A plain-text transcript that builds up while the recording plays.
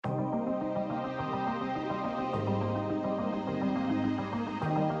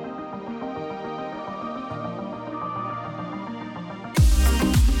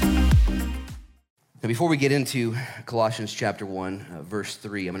Now, before we get into Colossians chapter 1, verse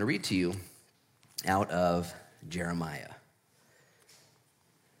 3, I'm going to read to you out of Jeremiah.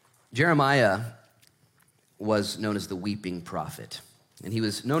 Jeremiah was known as the weeping prophet. And he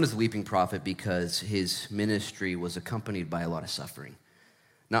was known as the weeping prophet because his ministry was accompanied by a lot of suffering.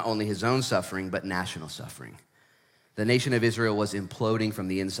 Not only his own suffering, but national suffering. The nation of Israel was imploding from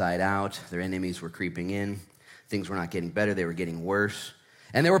the inside out. Their enemies were creeping in. Things were not getting better, they were getting worse.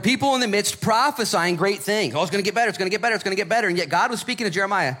 And there were people in the midst prophesying great things. Oh, it's going to get better, it's going to get better, it's going to get better. And yet God was speaking to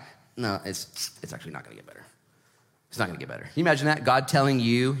Jeremiah. No, it's actually not going to get better. It's not going to get better. Can you imagine that? God telling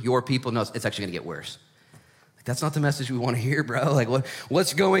you, your people, no, it's actually going to get worse. Like, that's not the message we want to hear, bro. Like,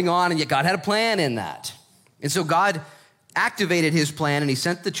 what's going on? And yet God had a plan in that. And so God activated his plan, and he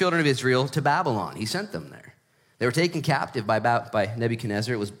sent the children of Israel to Babylon. He sent them there. They were taken captive by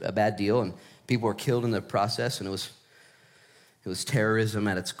Nebuchadnezzar. It was a bad deal, and people were killed in the process, and it was terrorism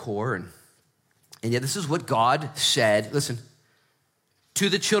at its core. And yet this is what God said, listen, to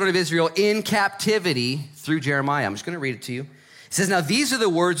the children of Israel in captivity through Jeremiah. I'm just going to read it to you. It says, now these are the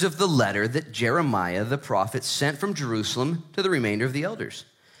words of the letter that Jeremiah the prophet sent from Jerusalem to the remainder of the elders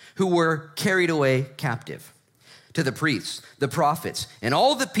who were carried away captive, to the priests, the prophets, and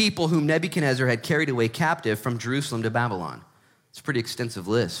all the people whom Nebuchadnezzar had carried away captive from Jerusalem to Babylon. It's a pretty extensive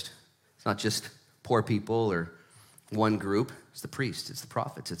list. It's not just poor people or one group. It's the priests, it's the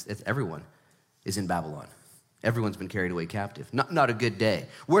prophets, it's everyone is in Babylon. Everyone's been carried away captive. Not a good day.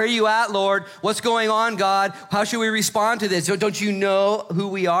 Where are you at, Lord? What's going on, God? How should we respond to this? Don't you know who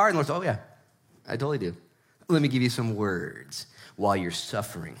we are? And the Lord says, oh yeah, I totally do. Let me give you some words while you're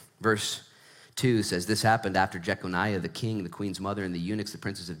suffering. Verse 2 says, this happened after Jeconiah, the king, the queen's mother, and the eunuchs, the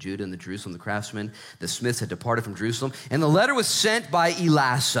princes of Judah, and the Jerusalem, the craftsmen, the smiths had departed from Jerusalem. And the letter was sent by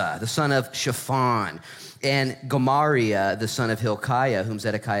Elasah, the son of Shaphan, and Gemariah, the son of Hilkiah, whom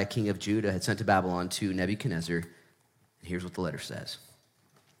Zedekiah, king of Judah, had sent to Babylon to Nebuchadnezzar. And here's what the letter says.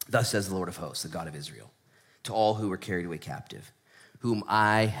 Thus says the Lord of hosts, the God of Israel, to all who were carried away captive, whom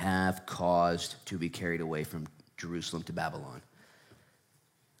I have caused to be carried away from Jerusalem to Babylon.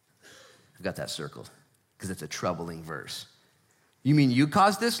 I've got that circled because it's a troubling verse. You mean you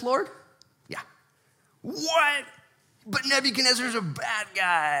caused this, Lord? Yeah. What? But Nebuchadnezzar's a bad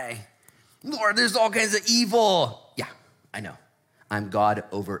guy. Lord, there's all kinds of evil. Yeah, I know. I'm God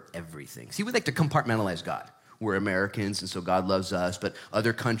over everything. See, we like to compartmentalize God. We're Americans, and so God loves us, but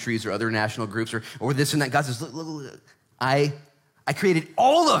other countries or other national groups or this and that. God says, look, I created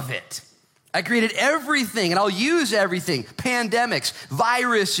all of it. I created everything, and I'll use everything. Pandemics,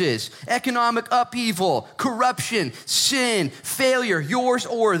 viruses, economic upheaval, corruption, sin, failure, yours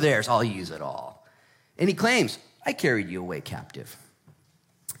or theirs. I'll use it all. And he claims, I carried you away captive.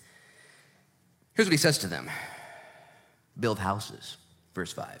 Here's what he says to them. Build houses,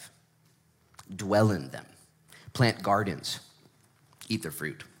 verse 5. Dwell in them. Plant gardens. Eat their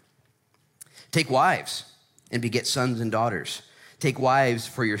fruit. Take wives and beget sons and daughters. Take wives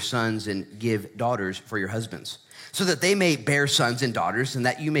for your sons and give daughters for your husbands, so that they may bear sons and daughters, and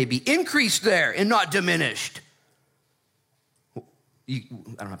that you may be increased there and not diminished. I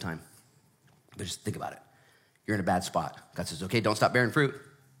don't have time, but just think about it. You're in a bad spot. God says, okay, don't stop bearing fruit.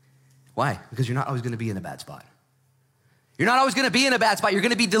 Why? Because you're not always going to be in a bad spot. You're not always going to be in a bad spot. You're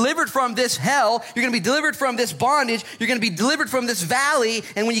going to be delivered from this hell. You're going to be delivered from this bondage. You're going to be delivered from this valley.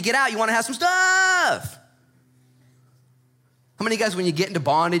 And when you get out, you want to have some stuff. How many of you guys, when you get into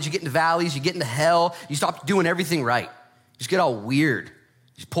bondage, you get into valleys, you get into hell, you stop doing everything right? You just get all weird.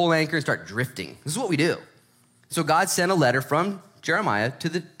 You just pull anchor and start drifting. This is what we do. So God sent a letter from Jeremiah to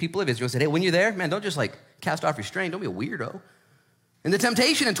the people of Israel and said, hey, when you're there, man, don't just like cast off restraint. Don't be a weirdo. And the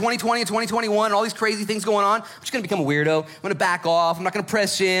temptation in 2020 and 2021 and all these crazy things going on, I'm just going to become a weirdo. I'm going to back off. I'm not going to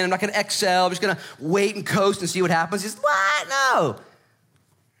press in. I'm not going to excel. I'm just going to wait and coast and see what happens. He's, what? No.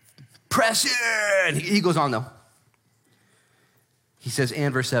 Press in. He goes on, though. He says,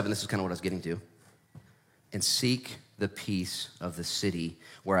 and verse 7, this is kind of what I was getting to. And seek the peace of the city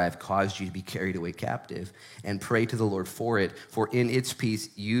where I have caused you to be carried away captive, and pray to the Lord for it, for in its peace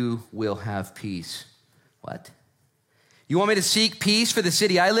you will have peace. What? You want me to seek peace for the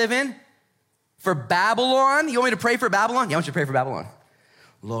city I live in? For Babylon? You want me to pray for Babylon? Yeah, I want you to pray for Babylon.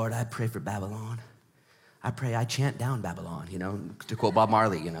 Lord, I pray for Babylon. I chant down Babylon, to quote Bob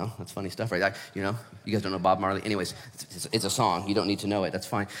Marley, That's funny stuff, right? You guys don't know Bob Marley. Anyways, it's a song. You don't need to know it. That's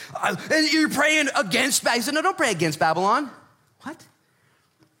fine. And you're praying against Babylon. He said, no, don't pray against Babylon. What?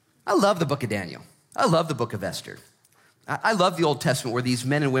 I love the book of Daniel. I love the book of Esther. I love the Old Testament where these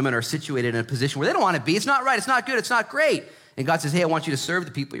men and women are situated in a position where they don't want to be. It's not right. It's not good. It's not great. And God says, hey, I want you to serve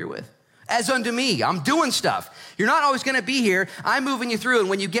the people you're with. as unto me. I'm doing stuff. You're not always going to be here. I'm moving you through. And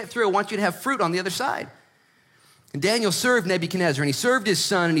when you get through, I want you to have fruit on the other side. And Daniel served Nebuchadnezzar, and he served his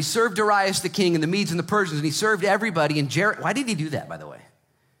son, and he served Darius the king, and the Medes and the Persians, and he served everybody. And why did he do that, by the way?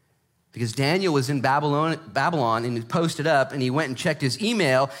 Because Daniel was in Babylon, and he posted up, and he went and checked his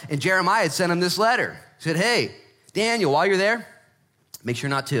email, and Jeremiah had sent him this letter. He said, hey, Daniel, while you're there, make sure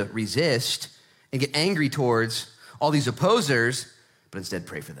not to resist and get angry towards all these opposers, but instead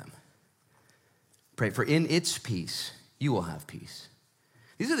pray for them. Pray, for in its peace, you will have peace.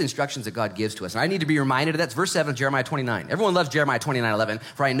 These are the instructions that God gives to us. And I need to be reminded of that. It's verse 7 of Jeremiah 29. Everyone loves Jeremiah 29:11.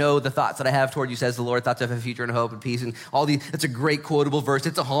 For I know the thoughts that I have toward you, says the Lord, thoughts of a future and hope and peace. And all these, it's a great quotable verse.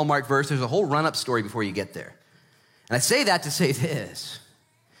 It's a hallmark verse. There's a whole run-up story before you get there. And I say that to say this.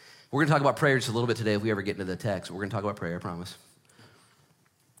 We're going to talk about prayer just a little bit today if we ever get into the text. We're going to talk about prayer, I promise.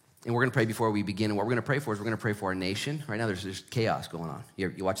 And we're going to pray before we begin. And what we're going to pray for is we're going to pray for our nation. Right now there's chaos going on.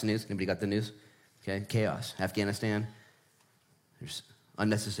 You watch the news? Anybody got the news? Okay, chaos. Afghanistan. There's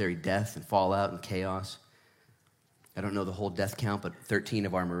unnecessary death and fallout and chaos. I don't know the whole death count, but 13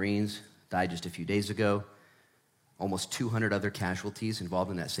 of our Marines died just a few days ago. Almost 200 other casualties involved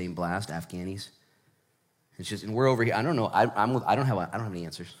in that same blast, Afghanis. It's just, and we're over here. I don't know. I don't have any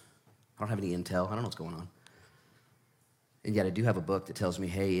answers. I don't have any intel. I don't know what's going on. And yet I do have a book that tells me,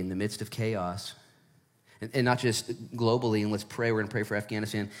 hey, in the midst of chaos, and not just globally, and let's pray. We're going to pray for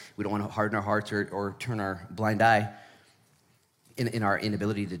Afghanistan. We don't want to harden our hearts or turn our blind eye in our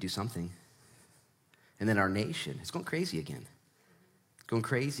inability to do something. And then our nation, it's going crazy again. It's going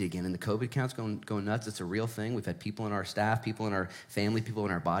crazy again. And the COVID count's going nuts. It's a real thing. We've had people in our staff, people in our family, people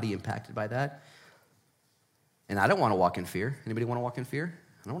in our body impacted by that. And I don't want to walk in fear. Anybody want to walk in fear?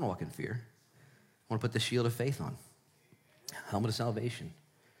 I don't want to walk in fear. I want to put the shield of faith on. Helmet of salvation.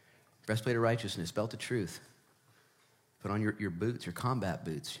 Breastplate of righteousness. Belt of truth. Put on your boots, your combat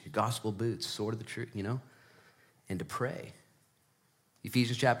boots, your gospel boots, sword of the truth, and to pray.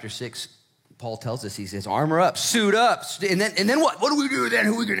 Ephesians chapter 6, Paul tells us, he says, armor up, suit up, and then what? What do we do then?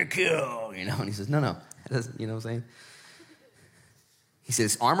 Who are we going to kill? And he says, no, that doesn't, you know what I'm saying? He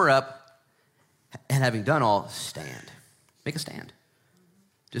says, armor up, and having done all, stand. Make a stand.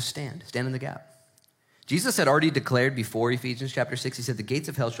 Just stand. Stand in the gap. Jesus had already declared before Ephesians chapter 6, he said, the gates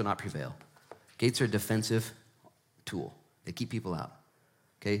of hell shall not prevail. Gates are a defensive tool. They keep people out,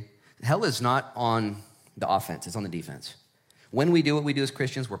 okay? Hell is not on the offense. It's on the defense. When we do what we do as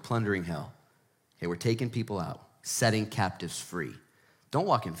Christians, we're plundering hell. Okay, we're taking people out, setting captives free. Don't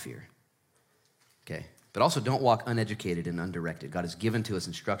walk in fear, okay? But also don't walk uneducated and undirected. God has given to us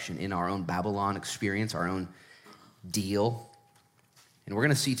instruction in our own Babylon experience, our own deal. And we're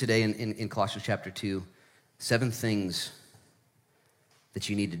going to see today in Colossians chapter 2, 7 things that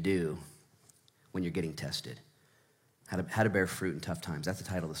you need to do when you're getting tested. How to bear fruit in tough times. That's the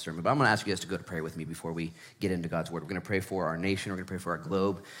title of the sermon. But I'm going to ask you guys to go to pray with me before we get into God's word. We're going to pray for our nation. We're going to pray for our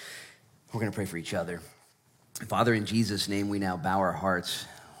globe. We're going to pray for each other. Father, in Jesus' name, we now bow our hearts.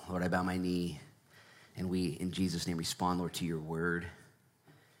 Lord, I bow my knee. And we, in Jesus' name, respond, Lord, to your word.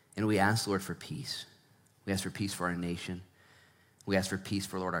 And we ask, Lord, for peace. We ask for peace for our nation. We ask for peace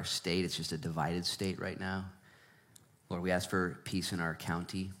for, Lord, our state. It's just a divided state right now. Lord, we ask for peace in our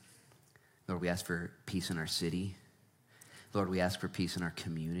county. Lord, we ask for peace in our city. Lord, we ask for peace in our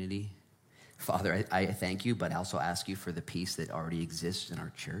community. Father, I thank you, but I also ask you for the peace that already exists in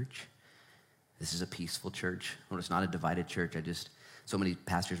our church. This is a peaceful church. Lord, it's not a divided church. So many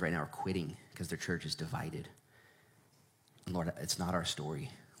pastors right now are quitting because their church is divided. And Lord, it's not our story.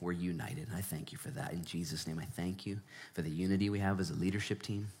 We're united, and I thank you for that. In Jesus' name, I thank you for the unity we have as a leadership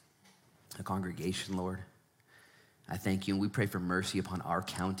team, a congregation, Lord. I thank you, and we pray for mercy upon our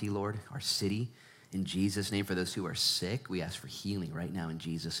county, Lord, our city. In Jesus' name, for those who are sick, we ask for healing right now in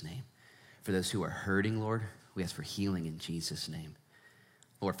Jesus' name. For those who are hurting, Lord, we ask for healing in Jesus' name.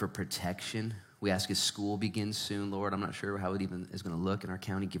 Lord, for protection, we ask as school begins soon, Lord. I'm not sure how it even is going to look in our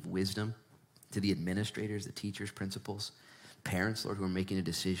county. Give wisdom to the administrators, the teachers, principals, parents, Lord, who are making a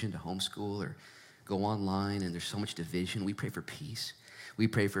decision to homeschool or go online, and there's so much division. We pray for peace. We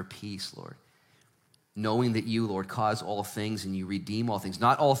pray for peace, Lord. Knowing that you, Lord, cause all things and you redeem all things.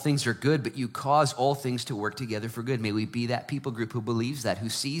 Not all things are good, but you cause all things to work together for good. May we be that people group who believes that, who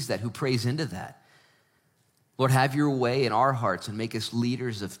sees that, who prays into that. Lord, have your way in our hearts and make us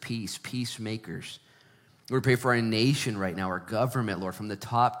leaders of peace, peacemakers. Lord, we pray for our nation right now, our government, Lord, from the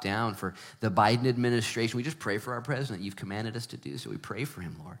top down, for the Biden administration. We just pray for our president. You've commanded us to do so. We pray for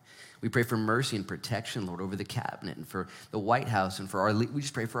him, Lord. We pray for mercy and protection, Lord, over the cabinet and for the White House and for we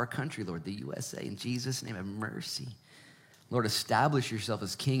just pray for our country, Lord, the USA. In Jesus' name, have mercy. Lord, establish yourself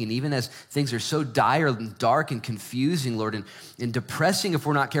as king. And even as things are so dire and dark and confusing, Lord, and depressing if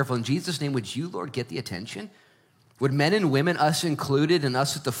we're not careful, in Jesus' name, would you, Lord, get the attention? Would men and women, us included and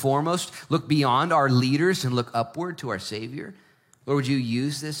us at the foremost, look beyond our leaders and look upward to our Savior? Lord, would you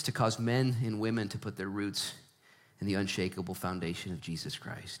use this to cause men and women to put their roots in the unshakable foundation of Jesus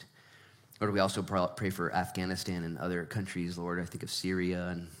Christ? Lord, we also pray for Afghanistan and other countries, Lord. I think of Syria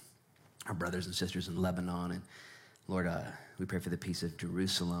and our brothers and sisters in Lebanon. And Lord, we pray for the peace of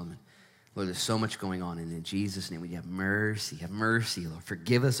Jerusalem. And Lord, there's so much going on. And in Jesus' name, would you have mercy, Lord.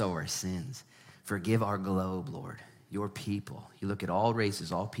 Forgive us of our sins. Forgive our globe, Lord, your people. You look at all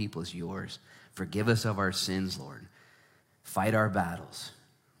races, all people as yours. Forgive us of our sins, Lord. Fight our battles.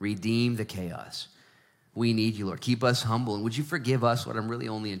 Redeem the chaos. We need you, Lord. Keep us humble. And would you forgive us, Lord? I'm really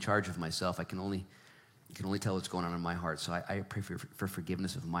only in charge of myself. You can only tell what's going on in my heart. So I pray for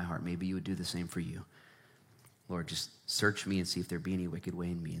forgiveness of my heart. Maybe you would do the same for you. Lord, just search me and see if there be any wicked way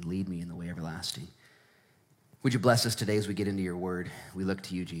in me and lead me in the way everlasting. Would you bless us today as we get into your word? We look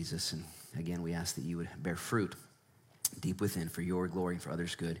to you, Jesus. And again, we ask that you would bear fruit deep within for your glory and for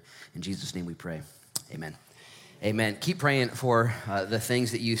others' good. In Jesus' name we pray. Amen. Amen. Keep praying for the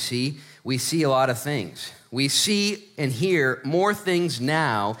things that you see. We see a lot of things. We see and hear more things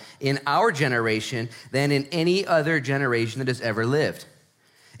now in our generation than in any other generation that has ever lived.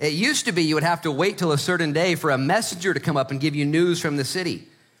 It used to be you would have to wait till a certain day for a messenger to come up and give you news from the city.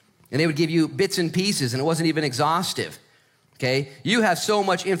 And they would give you bits and pieces, and it wasn't even exhaustive. Okay, you have so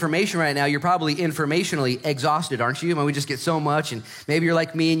much information right now, you're probably informationally exhausted, aren't you? I mean, we just get so much, and maybe you're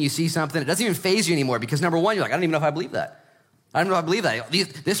like me and you see something, it doesn't even faze you anymore because number one, you're like, I don't even know if I believe that. I don't know if I believe that.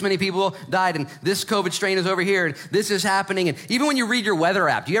 This many people died, and this COVID strain is over here, and this is happening. And even when you read your weather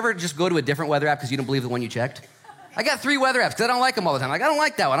app, do you ever just go to a different weather app because you don't believe the one you checked? I got 3 weather apps because I don't like them all the time. Like, I don't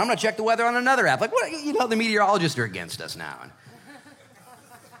like that one. I'm going to check the weather on another app. Like, what? You know, the meteorologists are against us now. And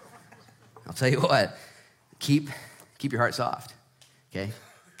I'll tell you what, keep your heart soft. Okay?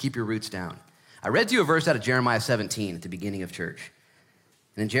 Keep your roots down. I read to you a verse out of Jeremiah 17 at the beginning of church.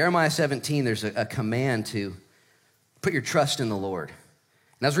 And in Jeremiah 17, there's a command to put your trust in the Lord.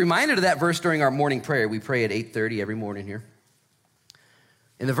 And I was reminded of that verse during our morning prayer. We pray at 8:30 every morning here.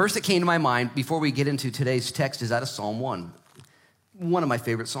 And the verse that came to my mind before we get into today's text is out of Psalm 1, one of my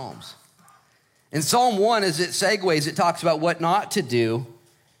favorite Psalms. In Psalm 1, as it segues, it talks about what not to do.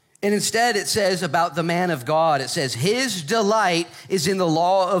 And instead, it says about the man of God, it says, his delight is in the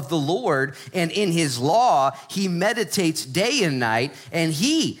law of the Lord, and in his law he meditates day and night. And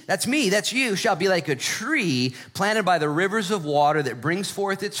he, that's me, that's you, shall be like a tree planted by the rivers of water that brings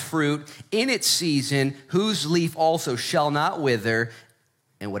forth its fruit in its season, whose leaf also shall not wither,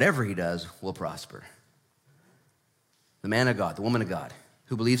 and whatever he does will prosper. The man of God, the woman of God,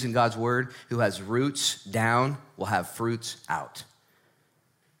 who believes in God's word, who has roots down, will have fruits out.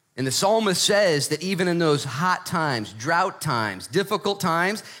 And the psalmist says that even in those hot times, drought times, difficult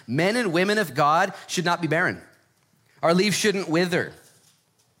times, men and women of God should not be barren. Our leaves shouldn't wither.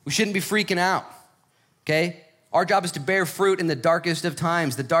 We shouldn't be freaking out, okay? Our job is to bear fruit in the darkest of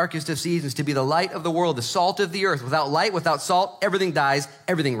times, the darkest of seasons, to be the light of the world, the salt of the earth. Without light, without salt, everything dies,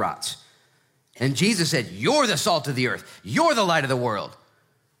 everything rots. And Jesus said, you're the salt of the earth. You're the light of the world.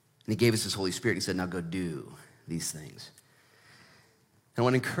 And he gave us his Holy Spirit. He said, now go do these things. I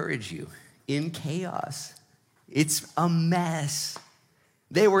want to encourage you, in chaos, it's a mess.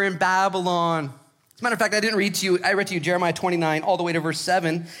 They were in Babylon. As a matter of fact, I read to you Jeremiah 29 all the way to verse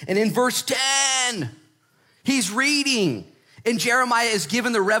 7. And in verse 10, he's reading. And Jeremiah is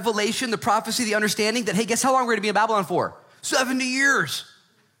given the revelation, the prophecy, the understanding that, hey, guess how long we're going to be in Babylon for? 70 years.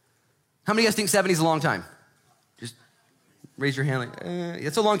 How many of you guys think 70 is a long time? Just raise your hand like,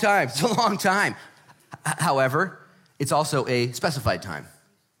 it's a long time. It's a long time. However, it's also a specified time.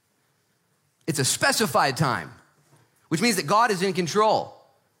 It's a specified time, which means that God is in control.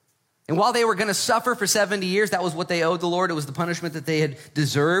 And while they were going to suffer for 70 years, that was what they owed the Lord. It was the punishment that they had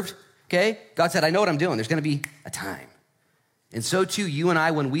deserved, okay? God said, I know what I'm doing. There's going to be a time. And so too, you and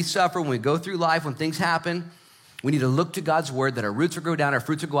I, when we suffer, when we go through life, when things happen, we need to look to God's word that our roots will grow down, our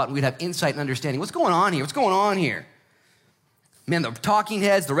fruits will go out, and we'd have insight and understanding. What's going on here? What's going on here? Man, the talking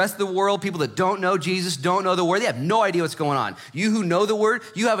heads, the rest of the world, people that don't know Jesus, don't know the word, they have no idea what's going on. You who know the word,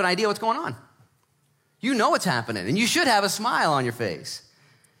 you have an idea what's going on. You know what's happening, and you should have a smile on your face.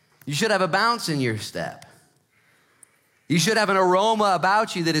 You should have a bounce in your step. You should have an aroma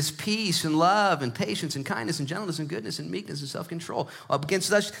about you that is peace and love and patience and kindness and gentleness and goodness and meekness and self-control. Up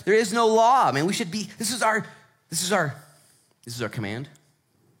against us, there is no law. Man, we should be, this is our command.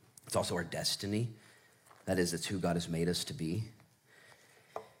 It's also our destiny. That is, it's who God has made us to be.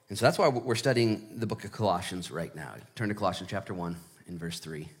 And so that's why we're studying the book of Colossians right now. Turn to Colossians chapter 1 and verse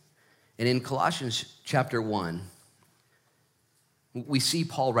 3. And in Colossians chapter 1, we see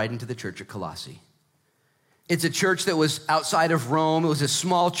Paul writing to the church at Colossae. It's a church that was outside of Rome. It was a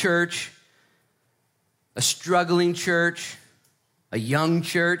small church, a struggling church, a young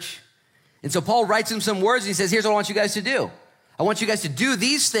church. And so Paul writes them some words and he says, here's what I want you guys to do. I want you guys to do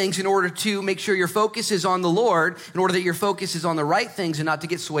these things in order to make sure your focus is on the Lord, in order that your focus is on the right things and not to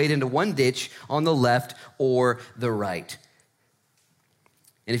get swayed into one ditch on the left or the right.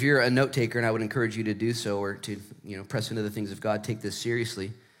 And if you're a note taker, and I would encourage you to do so, or to press into the things of God, take this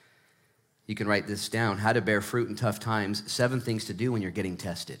seriously, you can write this down. How to bear fruit in tough times, 7 things to do when you're getting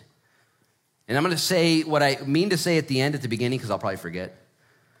tested. And I'm going to say what I mean to say at the beginning, because I'll probably forget.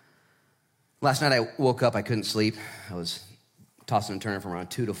 Last night I woke up, I couldn't sleep. I was tossing and turning from around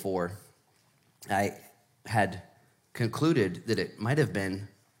 2 to 4. I had concluded that it might have been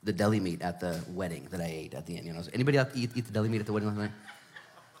the deli meat at the wedding that I ate at the end. Anybody else eat the deli meat at the wedding last night?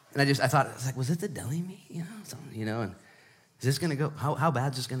 And I thought, was it the deli meat? And is this going to go, how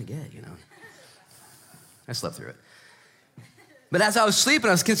bad is this going to get, I slept through it. But as I was sleeping,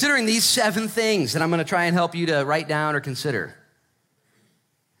 I was considering these 7 things that I'm going to try and help you to write down or consider.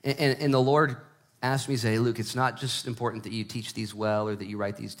 And the Lord asked me, say, hey, Luke, it's not just important that you teach these well or that you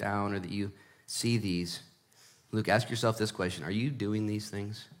write these down or that you see these. Luke, ask yourself this question. Are you doing these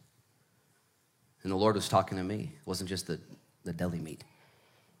things? And the Lord was talking to me. It wasn't just the deli meat.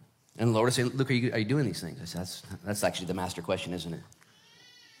 And the Lord was saying, Luke, are you doing these things? I said, that's actually the master question, isn't it?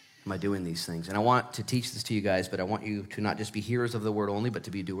 Am I doing these things? And I want to teach this to you guys, but I want you to not just be hearers of the word only, but to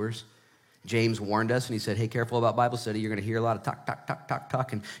be doers. James warned us, and he said, hey, careful about Bible study. You're going to hear a lot of talk, talk, talk, talk,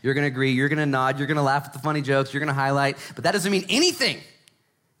 talk, and you're going to agree, you're going to nod, you're going to laugh at the funny jokes, you're going to highlight, but that doesn't mean anything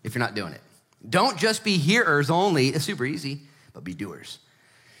if you're not doing it. Don't just be hearers only. It's super easy, but be doers.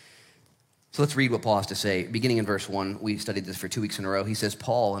 So let's read what Paul has to say. Beginning in verse 1, we studied this for 2 weeks in a row. He says,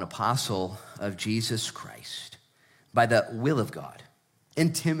 Paul, an apostle of Jesus Christ, by the will of God,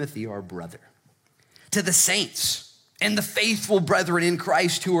 and Timothy, our brother, to the saints and the faithful brethren in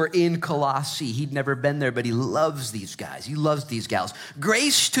Christ who are in Colossae. He'd never been there, but he loves these guys. He loves these gals.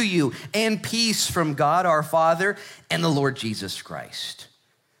 Grace to you and peace from God our Father and the Lord Jesus Christ.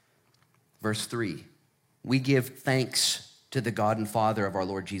 Verse 3, we give thanks to the God and Father of our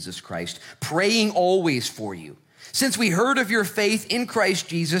Lord Jesus Christ, praying always for you, since we heard of your faith in Christ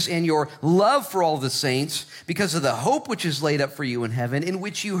Jesus and your love for all the saints, because of the hope which is laid up for you in heaven, in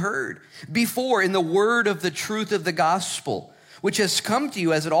which you heard before in the word of the truth of the gospel, which has come to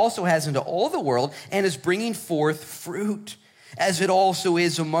you as it also has into all the world, and is bringing forth fruit, as it also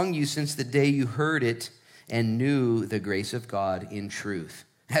is among you since the day you heard it and knew the grace of God in truth.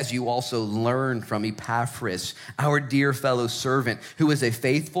 As you also learned from Epaphras, our dear fellow servant, who is a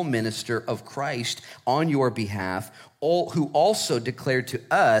faithful minister of Christ on your behalf, who also declared to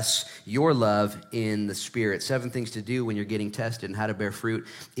us your love in the Spirit. 7 things to do when you're getting tested and how to bear fruit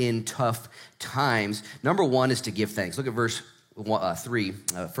in tough times. Number 1 is to give thanks. Look at verse 3,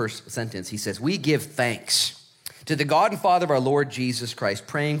 first sentence. He says, we give thanks to the God and Father of our Lord Jesus Christ,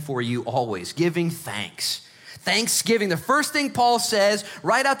 praying for you always, giving thanks. Thanksgiving. The first thing Paul says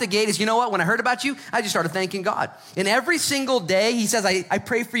right out the gate is, you know what? When I heard about you, I just started thanking God. And every single day, he says, I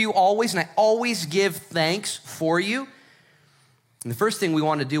pray for you always, and I always give thanks for you. And the first thing we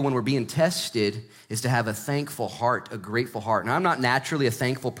want to do when we're being tested is to have a thankful heart, a grateful heart. Now, I'm not naturally a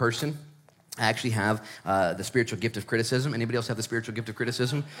thankful person. I actually have the spiritual gift of criticism. Anybody else have the spiritual gift of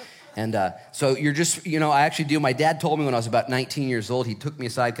criticism? And so you're just, I actually do. My dad told me when I was about 19 years old, he took me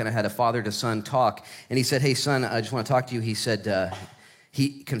aside, kind of had a father-to-son talk. And he said, hey, son, I just want to talk to you. He said,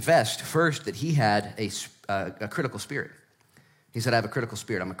 he confessed first that he had a critical spirit. He said, I have a critical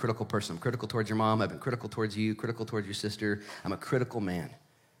spirit. I'm a critical person. I'm critical towards your mom. I've been critical towards you, critical towards your sister. I'm a critical man,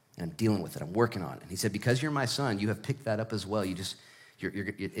 and I'm dealing with it. I'm working on it. And he said, because you're my son, you have picked that up as well.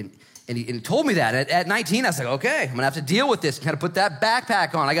 And he told me that at 19. I was like, okay, I'm going to have to deal with this. Kind of put that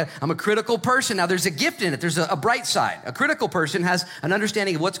backpack on. I'm a critical person. Now, there's a gift in it. There's a bright side. A critical person has an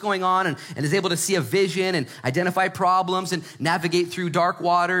understanding of what's going on and is able to see a vision and identify problems and navigate through dark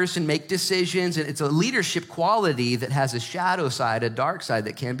waters and make decisions. And it's a leadership quality that has a shadow side, a dark side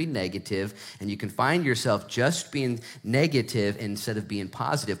that can be negative. And you can find yourself just being negative instead of being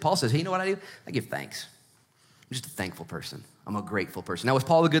positive. Paul says, hey, you know what I do? I give thanks. I'm just a thankful person. I'm a grateful person. Now, was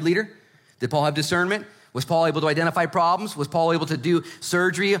Paul a good leader? Did Paul have discernment? Was Paul able to identify problems? Was Paul able to do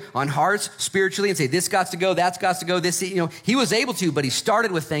surgery on hearts spiritually and say, this got to go, that's got to go, this, he was able to, but he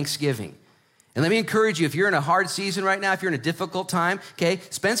started with thanksgiving. And let me encourage you, if you're in a hard season right now, if you're in a difficult time, okay,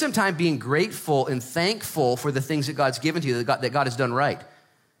 spend some time being grateful and thankful for the things that God's given to you, that God has done right.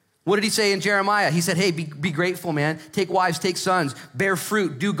 What did he say in Jeremiah? He said, hey, be grateful, man. Take wives, take sons, bear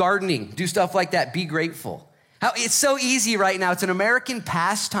fruit, do gardening, do stuff like that. Be grateful. It's so easy right now. It's an American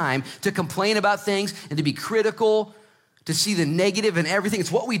pastime to complain about things and to be critical, to see the negative in everything.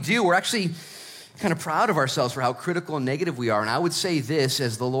 It's what we do. We're actually kind of proud of ourselves for how critical and negative we are. And I would say this,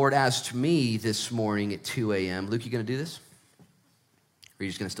 as the Lord asked me this morning at 2 a.m., Luke, you going to do this? Or are you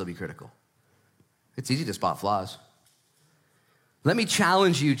just going to still be critical? It's easy to spot flaws. Let me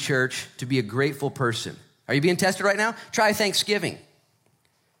challenge you, church, to be a grateful person. Are you being tested right now? Try Thanksgiving.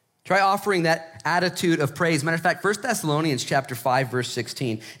 Try offering that attitude of praise. Matter of fact, 1 Thessalonians chapter 5, verse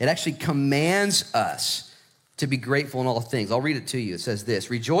 16, it actually commands us to be grateful in all things. I'll read it to you. It says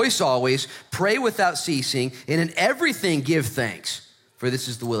this, rejoice always, pray without ceasing, and in everything give thanks, for this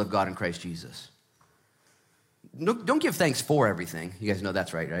is the will of God in Christ Jesus. Don't give thanks for everything. You guys know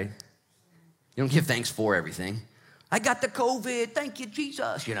that's right? You don't give thanks for everything. I got the COVID, thank you,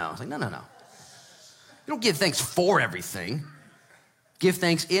 Jesus. It's like, no. You don't give thanks for everything. Give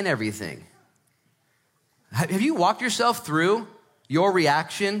thanks in everything. Have you walked yourself through your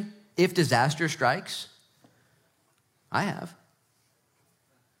reaction if disaster strikes? I have.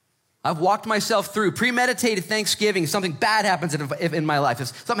 I've walked myself through premeditated Thanksgiving. Something bad happens in my life. If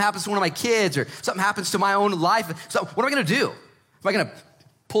something happens to one of my kids or something happens to my own life, so what am I going to do? Am I going to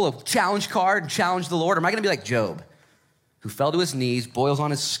pull a challenge card and challenge the Lord? Or am I going to be like Job, who fell to his knees, boils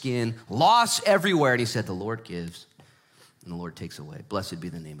on his skin, loss everywhere, and he said, the Lord gives and the Lord takes away. Blessed be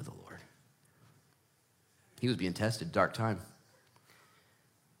the name of the Lord. He was being tested, dark time.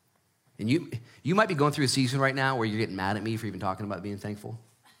 And you might be going through a season right now where you're getting mad at me for even talking about being thankful.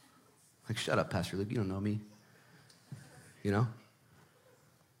 Like, shut up, Pastor Luke, you don't know me. And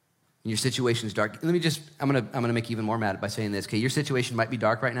your situation is dark. I'm gonna make you even more mad by saying this. Okay, your situation might be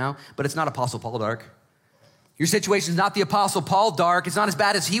dark right now, but it's not Apostle Paul dark. Your situation is not the Apostle Paul dark. It's not as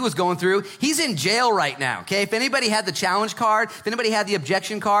bad as he was going through. He's in jail right now, okay? If anybody had the challenge card, if anybody had the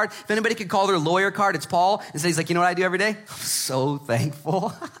objection card, if anybody could call their lawyer card, it's Paul. And so he's like, you know what I do every day? I'm so thankful.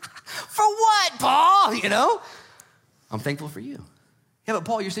 For what, Paul? I'm thankful for you. Yeah, but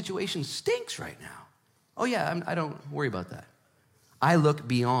Paul, your situation stinks right now. Oh yeah, I don't worry about that. I look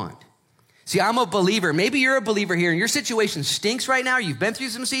beyond. See, I'm a believer. Maybe you're a believer here and your situation stinks right now. You've been through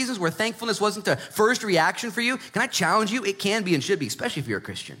some seasons where thankfulness wasn't the first reaction for you. Can I challenge you? It can be and should be, especially if you're a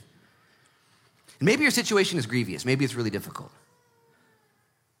Christian. And maybe your situation is grievous. Maybe it's really difficult.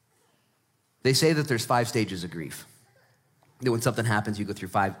 They say that there's 5 stages of grief. That when something happens, you go through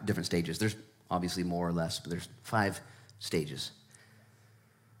 5 different stages. There's obviously more or less, but there's 5 stages.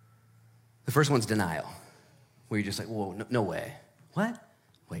 The first one's denial, where you're just like, whoa, no way. What?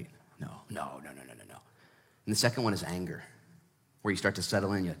 Wait. No. And the second one is anger, where you start to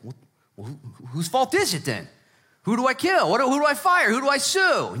settle in. You're like, well, whose fault is it then? Who do I kill? Who do I fire? Who do I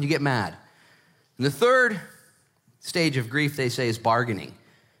sue? And you get mad. And the third stage of grief, they say, is bargaining,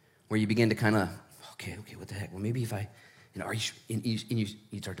 where you begin to kind of, okay, what the heck? Well, maybe if I, are you, and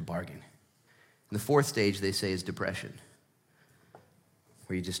you start to bargain. And the fourth stage, they say, is depression,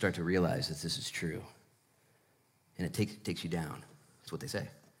 where you just start to realize that this is true. And it takes you down. That's what they say.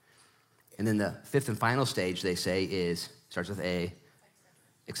 And then the fifth and final stage, they say, starts with A,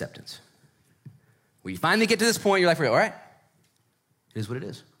 acceptance. Where you finally get to this point, you're like, all right, it is what it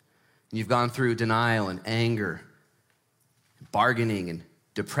is. And you've gone through denial and anger, bargaining and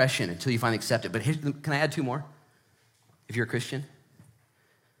depression until you finally accept it. But can I add 2 more? If you're a Christian?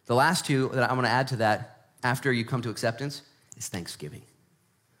 The last 2 that I'm going to add to that after you come to acceptance is thanksgiving.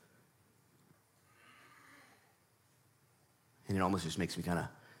 And it almost just makes me kind of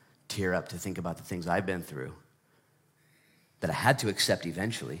tear up to think about the things I've been through that I had to accept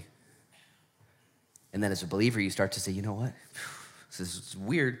eventually. And then as a believer, you start to say, you know what? This is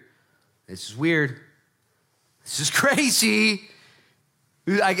weird. This is weird. This is crazy.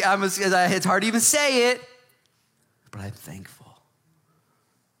 It's hard to even say it, but I'm thankful.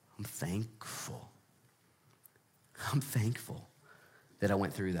 I'm thankful that I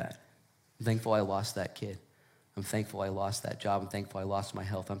went through that. I'm thankful I lost that kid. I'm thankful I lost that job. I'm thankful I lost my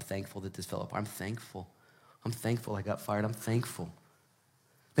health. I'm thankful that this fell apart. I'm thankful I got fired. I'm thankful.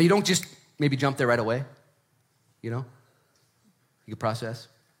 Now, you don't just maybe jump there right away. You can process.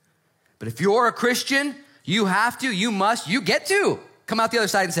 But if you're a Christian, you have to, you must, you get to come out the other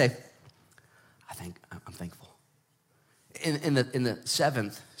side and say, I'm thankful. In the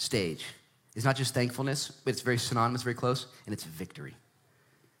 7th stage, it's not just thankfulness, but it's very synonymous, very close, and it's victory.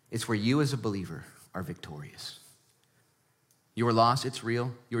 It's where you as a believer are victorious. Your loss, it's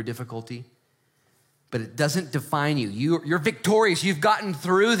real. Your difficulty, but it doesn't define you. You're victorious. You've gotten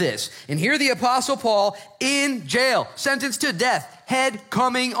through this. And here the Apostle Paul in jail, sentenced to death, head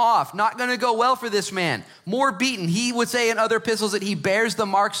coming off. Not going to go well for this man. More beaten. He would say in other epistles that he bears the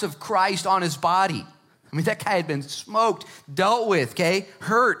marks of Christ on his body. I mean, that guy had been smoked, dealt with, okay?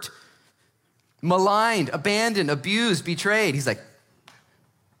 Hurt, maligned, abandoned, abused, betrayed. He's like,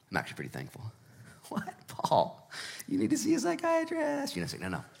 I'm actually pretty thankful. What, Paul? You need to see a psychiatrist. You know, it's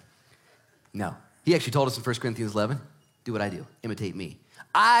like, no. He actually told us in 1 Corinthians 11, do what I do, imitate me.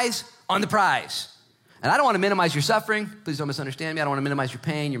 Eyes on the prize. And I don't want to minimize your suffering. Please don't misunderstand me. I don't want to minimize your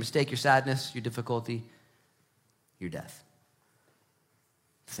pain, your mistake, your sadness, your difficulty, your death.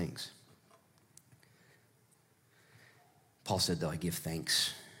 Things. Paul said, though, I give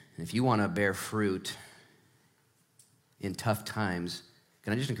thanks. And if you want to bear fruit in tough times,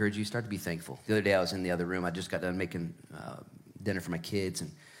 can I just encourage you, start to be thankful. The other day I was in the other room. I just got done making dinner for my kids,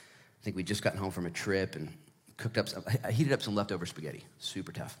 and I think we'd just gotten home from a trip and I heated up some leftover spaghetti.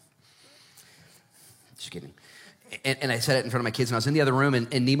 Super tough. Just kidding. And I said it in front of my kids, and I was in the other room,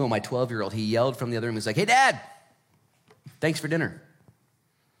 and Nemo, my 12-year-old, he yelled from the other room. He's like, hey, Dad, thanks for dinner.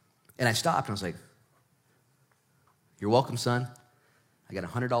 And I stopped, and I was like, you're welcome, son. I got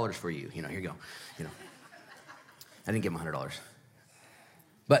 $100 for you. Here you go. I didn't give him $100.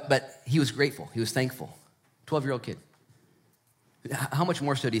 But he was grateful. He was thankful. 12-year-old kid. How much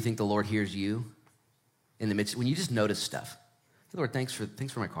more so do you think the Lord hears you in the midst, when you just notice stuff? Lord, thanks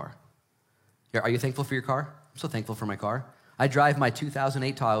for my car. Are you thankful for your car? I'm so thankful for my car. I drive my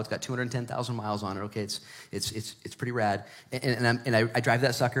 2008 Tahoe. It's got 210,000 miles on it. Okay, it's pretty rad. And I drive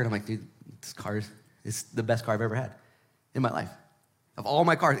that sucker, and I'm like, dude, this car is the best car I've ever had in my life. Of all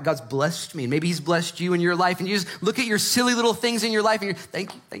my cars, God's blessed me. And maybe he's blessed you in your life. And you just look at your silly little things in your life, and you're,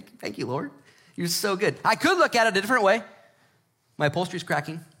 thank you, Lord. You're so good. I could look at it a different way. My upholstery's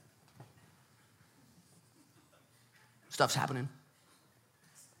cracking. Stuff's happening.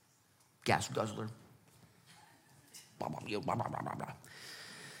 Gas guzzler. Blah, blah, blah, blah, blah,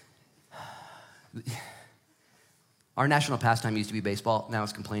 blah. Our national pastime used to be baseball. Now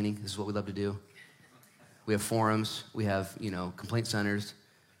it's complaining. This is what we love to do. We have forums. We have, complaint centers.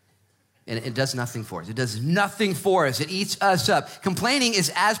 And it does nothing for us. It does nothing for us. It eats us up. Complaining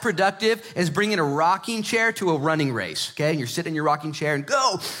is as productive as bringing a rocking chair to a running race, okay? And you're sitting in your rocking chair and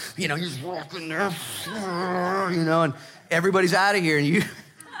go, you're just walking there, and everybody's out of here, and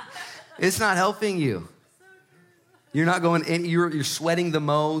it's not helping you. You're not going in, you're sweating the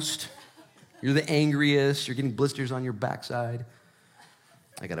most. You're the angriest. You're getting blisters on your backside.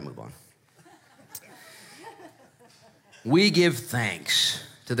 I got to move on. We give thanks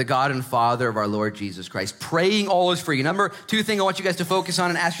to the God and Father of our Lord Jesus Christ. Praying always for you. Number 2 thing I want you guys to focus on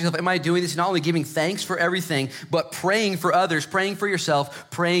and ask yourself, am I doing this? Not only giving thanks for everything, but praying for others, praying for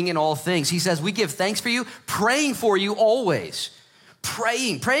yourself, praying in all things. He says, we give thanks for you, praying for you always.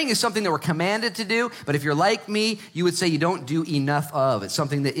 Praying is something that we're commanded to do, but if you're like me, you would say you don't do enough of. It's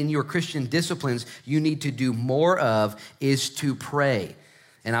something that in your Christian disciplines you need to do more of, is to pray.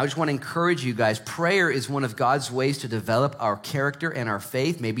 And I just want to encourage you guys, prayer is one of God's ways to develop our character and our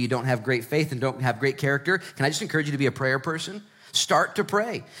faith. Maybe you don't have great faith and don't have great character. Can I just encourage you to be a prayer person? Start to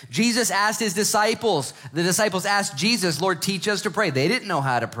pray. Jesus asked his disciples, the disciples asked Jesus, Lord, teach us to pray. They didn't know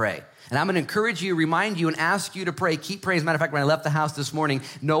how to pray. And I'm going to encourage you, remind you, and ask you to pray. Keep praying. As a matter of fact, when I left the house this morning,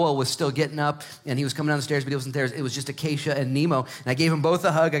 Noah was still getting up, and he was coming down the stairs, but he wasn't there. It was just Acacia and Nemo. And I gave them both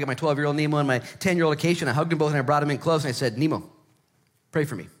a hug. I got my 12-year-old Nemo and my 10-year-old Acacia, and I hugged them both, and I brought them in close, and I said, Nemo, pray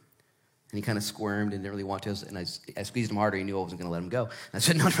for me. And he kind of squirmed and didn't really want to. And I squeezed him harder. He knew I wasn't going to let him go. And I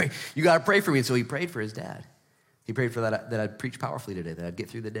said, no, you got to pray for me. And so he prayed for his dad. He prayed for that I'd preach powerfully today, that I'd get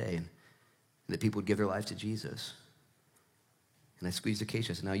through the day, and that people would give their lives to Jesus. And I squeezed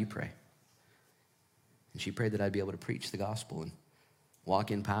Acacia. I said, now you pray. And she prayed that I'd be able to preach the gospel and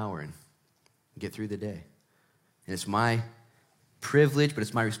walk in power and get through the day. And it's my privilege, but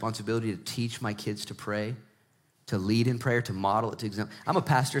it's my responsibility to teach my kids to pray, to lead in prayer, to model it, to example. I'm a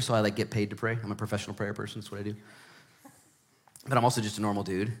pastor, so I get paid to pray. I'm a professional prayer person. That's what I do. But I'm also just a normal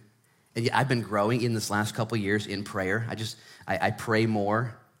dude. And I've been growing in this last couple years in prayer. I pray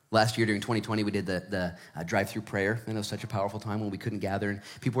more. Last year during 2020, we did the drive-through prayer. And it was such a powerful time when we couldn't gather. And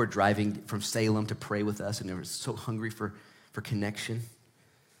people were driving from Salem to pray with us. And they were so hungry for connection,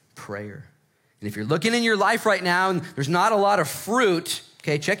 prayer. And if you're looking in your life right now and there's not a lot of fruit,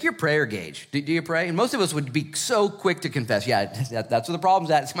 okay, check your prayer gauge. Do you pray? And most of us would be so quick to confess, yeah, that's where the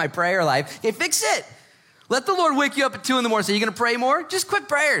problem's at. It's my prayer life. Okay, fix it. Let the Lord wake you up at 2 in the morning. Say, you going to pray more? Just quick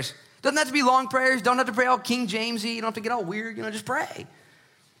prayers. Doesn't have to be long prayers. Don't have to pray all King Jamesy. You don't have to get all weird. Just pray.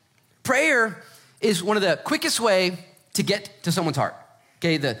 Prayer is one of the quickest way to get to someone's heart.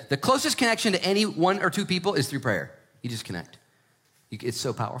 Okay, the closest connection to any one or two people is through prayer. You just connect. It's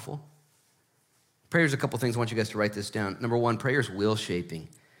so powerful. Prayer's a couple things. I want you guys to write this down. Number one, prayer is will shaping.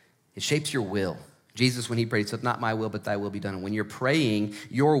 It shapes your will. Jesus, when he prayed, said, not my will, but thy will be done. And when you're praying,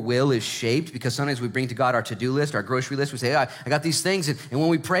 your will is shaped because sometimes we bring to God our to-do list, our grocery list. We say, I got these things. And when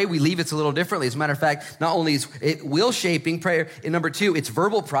we pray, we leave it a little differently. As a matter of fact, not only is it will shaping prayer, and number two, it's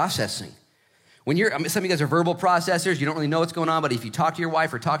verbal processing. Some of you guys are verbal processors. You don't really know what's going on, but if you talk to your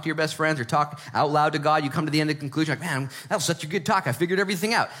wife or talk to your best friends or talk out loud to God, you come to the end of the conclusion, like, man, that was such a good talk. I figured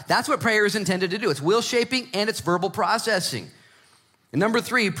everything out. That's what prayer is intended to do. It's will shaping and it's verbal processing. And number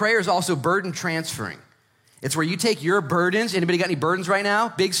three, prayer is also burden transferring. It's where you take your burdens. Anybody got any burdens right now?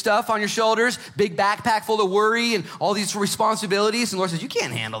 Big stuff on your shoulders, big backpack full of worry and all these responsibilities. And the Lord says, you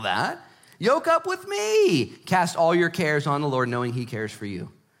can't handle that. Yoke up with me. Cast all your cares on the Lord, knowing he cares for you.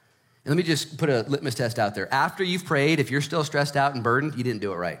 And let me just put a litmus test out there. After you've prayed, if you're still stressed out and burdened, you didn't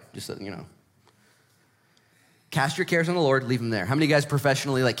do it right. Just so you know. Cast your cares on the Lord, leave them there. How many of you guys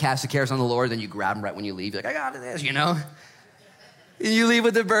professionally cast the cares on the Lord, then you grab them right when you leave? You're like, I got this, And you leave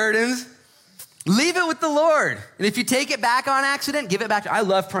with the burdens. Leave it with the Lord. And if you take it back on accident, give it back. I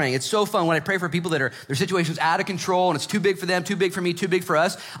love praying. It's so fun when I pray for people that their situation's out of control and it's too big for them, too big for me, too big for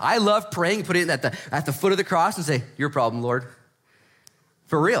us. I love praying, put it at the foot of the cross and say, your problem, Lord.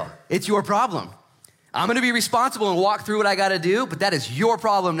 For real, it's your problem. I'm going to be responsible and walk through what I got to do, but that is your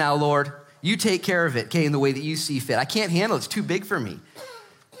problem now, Lord. You take care of it, okay, in the way that you see fit. I can't handle it. It's too big for me.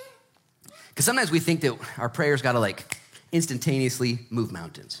 Because sometimes we think that our prayers got to instantaneously move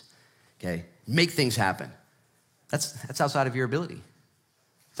mountains, okay? Make things happen. That's outside of your ability.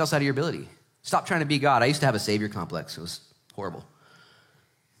 It's outside of your ability. Stop trying to be God. I used to have a savior complex. It was horrible.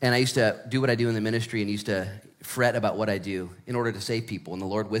 And I used to do what I do in the ministry and used to fret about what I do in order to save people. And the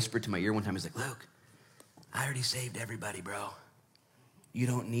Lord whispered to my ear one time, he's like, Luke, I already saved everybody, bro. You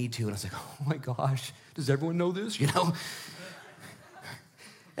don't need to. And I was like, oh my gosh, does everyone know this? I don't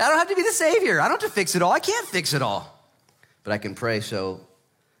have to be the savior. I don't have to fix it all. I can't fix it all. But I can pray. So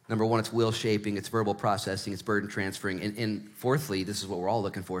number one, it's will shaping, it's verbal processing, it's burden transferring. And fourthly, this is what we're all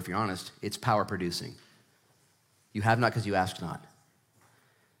looking for, if you're honest, it's power producing. You have not because you ask not.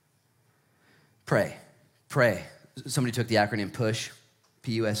 Pray. Somebody took the acronym PUSH,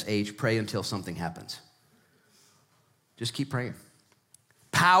 P-U-S-H, pray until something happens. Just keep praying.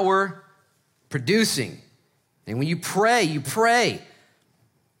 Power producing. And when you pray, you pray.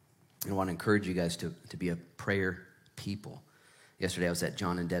 I want to encourage you guys to be a prayer people. Yesterday I was at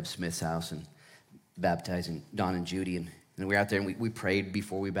John and Deb Smith's house and baptizing Don and Judy, and we were out there and we prayed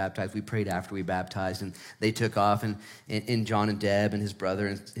before we baptized. We prayed after we baptized, and they took off, and John and Deb and his brother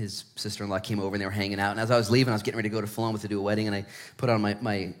and his sister-in-law came over, and they were hanging out. And as I was leaving, I was getting ready to go to Philomath to do a wedding, and I put on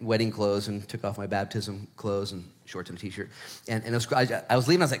my wedding clothes and took off my baptism clothes and shorts and a t-shirt. And I was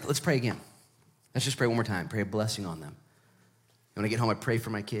leaving, I was like, let's pray again. Let's just pray one more time. Pray a blessing on them. And when I get home, I pray for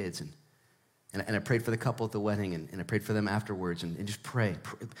my kids, and I prayed for the couple at the wedding, and I prayed for them afterwards, and just pray.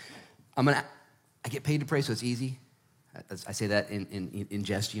 I get paid to pray, so it's easy. I say that in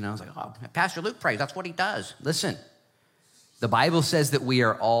jest, I was like, oh, Pastor Luke prays. That's what he does. Listen, the Bible says that we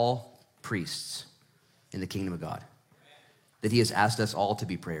are all priests in the kingdom of God, that he has asked us all to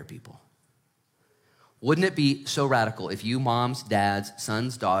be prayer people. Wouldn't it be so radical if you moms, dads,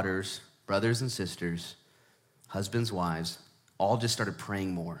 sons, daughters, brothers and sisters, husbands, wives, all just started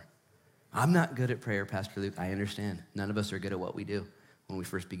praying more? I'm not good at prayer, Pastor Luke. I understand. None of us are good at what we do when we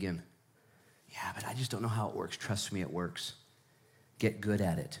first begin. Yeah, but I just don't know how it works. Trust me, it works. Get good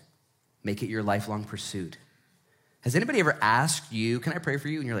at it. Make it your lifelong pursuit. Has anybody ever asked you, can I pray for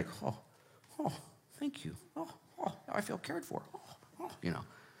you? And you're like, oh, thank you. Oh, I feel cared for.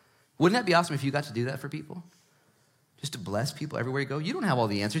 Wouldn't that be awesome if you got to do that for people? Just to bless people everywhere you go. You don't have all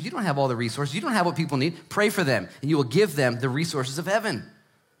the answers. You don't have all the resources. You don't have what people need. Pray for them, and you will give them the resources of heaven.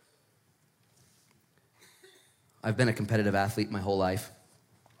 I've been a competitive athlete my whole life.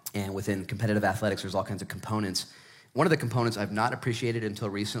 And within competitive athletics, there's all kinds of components. One of the components I've not appreciated until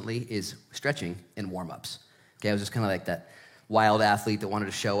recently is stretching and warm-ups. Okay, I was just kind of like that wild athlete that wanted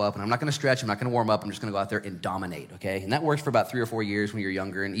to show up, and I'm not going to stretch, I'm not going to warm up, I'm just going to go out there and dominate, okay? And that works for about 3 or 4 years when you're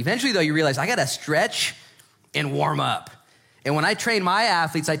younger. And eventually, though, you realize, I got to stretch and warm up. And when I train my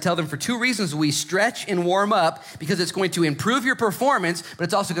athletes, I tell them for 2 reasons we stretch and warm up, because it's going to improve your performance, but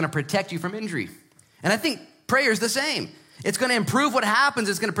it's also going to protect you from injury. And I think prayer is the same. It's going to improve what happens.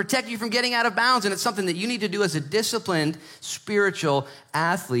 It's going to protect you from getting out of bounds. And it's something that you need to do as a disciplined spiritual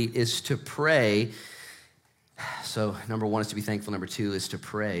athlete, is to pray. So number one is to be thankful. Number two is to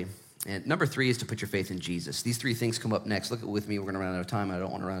pray. And number 3 is to put your faith in Jesus. These 3 things come up next. Look with me. We're going to run out of time. I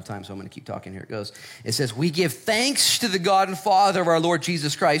don't want to run out of time, so I'm going to keep talking. Here it goes. It says, we give thanks to the God and Father of our Lord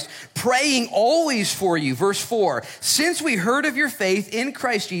Jesus Christ, praying always for you. Verse 4, since we heard of your faith in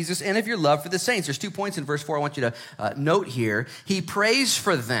Christ Jesus and of your love for the saints. There's 2 points in verse 4 I want you to note here. He prays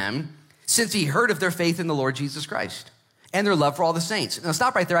for them since he heard of their faith in the Lord Jesus Christ and their love for all the saints. Now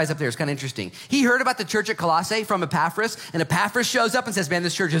stop right there, eyes up there. It's kind of interesting. He heard about the church at Colossae from Epaphras, and Epaphras shows up and says, man,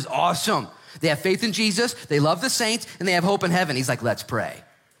 this church is awesome. They have faith in Jesus, they love the saints, and they have hope in heaven. He's like, let's pray.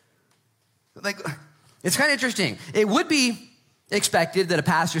 Like, it's kind of interesting. It would be expected that a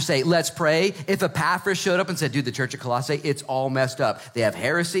pastor say, let's pray. If Epaphras showed up and said, dude, the church at Colossae, it's all messed up. They have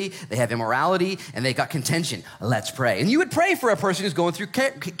heresy, they have immorality, and they got contention. Let's pray. And you would pray for a person who's going through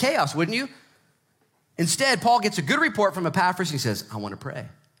chaos, wouldn't you? Instead, Paul gets a good report from Epaphras. And he says, I want to pray.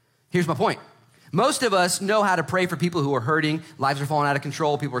 Here's my point. Most of us know how to pray for people who are hurting, lives are falling out of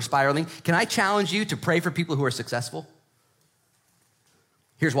control, people are spiraling. Can I challenge you to pray for people who are successful?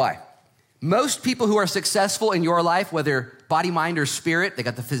 Here's why. Most people who are successful in your life, whether body, mind, or spirit, they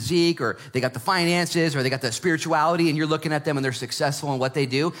got the physique, or they got the finances, or they got the spirituality, and you're looking at them and they're successful in what they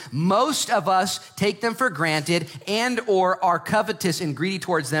do. Most of us take them for granted and or are covetous and greedy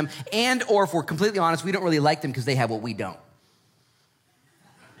towards them, and or if we're completely honest, we don't really like them because they have what we don't.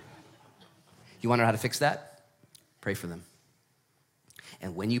 You want to know how to fix that? Pray for them.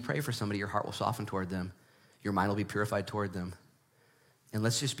 And when you pray for somebody, your heart will soften toward them. Your mind will be purified toward them. And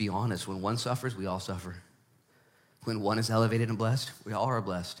let's just be honest. When one suffers, we all suffer. When one is elevated and blessed, we all are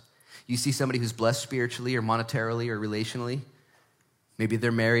blessed. You see somebody who's blessed spiritually or monetarily or relationally. Maybe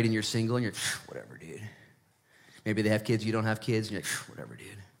they're married and you're single and you're, whatever, dude. Maybe they have kids, you don't have kids, and you're like, whatever, dude.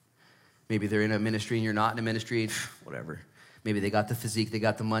 Maybe they're in a ministry and you're not in a ministry, and whatever. Maybe they got the physique, they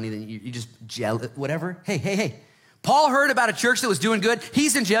got the money, then you just jealous, whatever. Hey. Paul heard about a church that was doing good.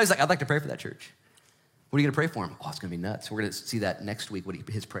 He's in jail. He's like, I'd like to pray for that church. What are you going to pray for him? Oh, it's going to be nuts. We're going to see that next week,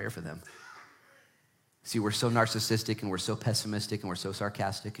 his prayer for them. See, we're so narcissistic and we're so pessimistic and we're so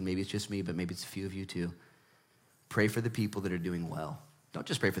sarcastic, and maybe it's just me, but maybe it's a few of you too. Pray for the people that are doing well. Don't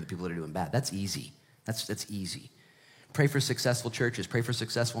just pray for the people that are doing bad. That's easy. That's easy. Pray for successful churches. Pray for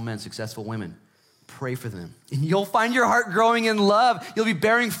successful men, successful women. Pray for them. And you'll find your heart growing in love. You'll be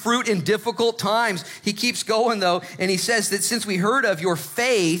bearing fruit in difficult times. He keeps going, though, and he says that since we heard of your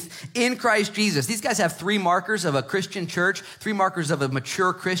faith in Christ Jesus. These guys have 3 markers of a Christian church, 3 markers of a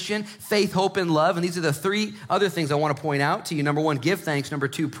mature Christian: faith, hope, and love. And these are the 3 other things I want to point out to you. Number 1, give thanks. Number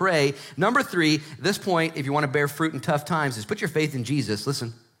 2, pray. Number 3, this point, if you want to bear fruit in tough times, is put your faith in Jesus.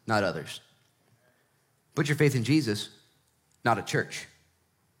 Listen, not others. Put your faith in Jesus, not a church.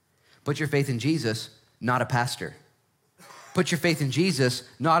 Put your faith in Jesus, not a pastor. Put your faith in Jesus,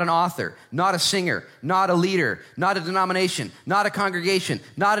 not an author, not a singer, not a leader, not a denomination, not a congregation,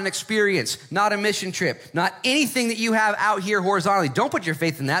 not an experience, not a mission trip, not anything that you have out here horizontally. Don't put your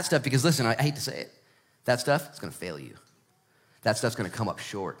faith in that stuff, because listen, I hate to say it, that stuff is going to fail you. That stuff's going to come up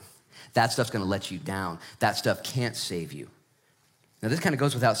short. That stuff's going to let you down. That stuff can't save you. Now, this kind of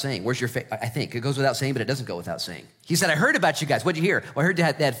goes without saying. Where's your faith? I think it goes without saying, but it doesn't go without saying. He said, I heard about you guys. What'd you hear? Well, I heard they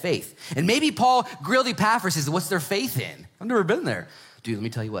had faith. And maybe Paul grilled Epaphras and said, what's their faith in? I've never been there. Dude, let me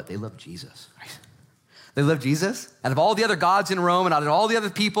tell you what. They love Jesus. They love Jesus. Out of all the other gods in Rome and out of all the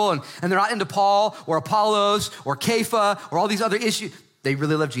other people, and they're not into Paul or Apollos or Kepha or all these other issues. They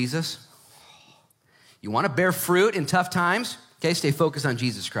really love Jesus. You want to bear fruit in tough times? Okay, stay focused on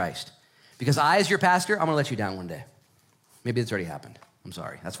Jesus Christ. Because I, as your pastor, I'm going to let you down one day. Maybe it's already happened. I'm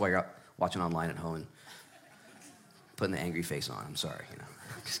sorry. That's why you're out watching online at home and putting the angry face on. I'm sorry.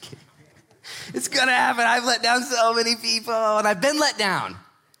 I'm just kidding. It's going to happen. I've let down so many people, and I've been let down.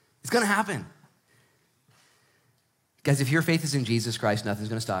 It's going to happen. Guys, if your faith is in Jesus Christ, nothing's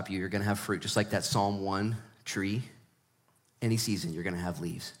going to stop you. You're going to have fruit, just like that Psalm 1 tree. Any season, you're going to have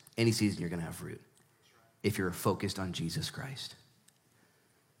leaves. Any season, you're going to have fruit if you're focused on Jesus Christ.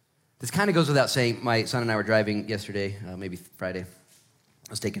 This kind of goes without saying. My son and I were driving yesterday, maybe Friday.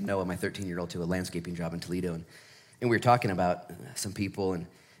 I was taking Noah, my 13-year-old, to a landscaping job in Toledo, and we were talking about some people, and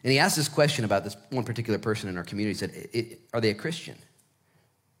he asked this question about this one particular person in our community. He said, are they a Christian?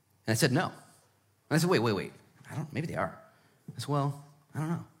 And I said, no. And I said, wait. Maybe they are. I said, well, I don't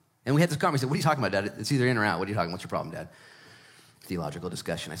know. And we had this conversation. What are you talking about, Dad? It's either in or out. What are you talking about? What's your problem, Dad? Theological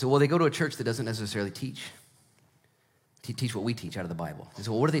discussion. I said, well, they go to a church that doesn't necessarily teach what we teach out of the Bible. He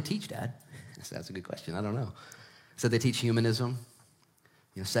said, well, what do they teach, Dad? I said, that's a good question. I don't know. I said, they teach humanism,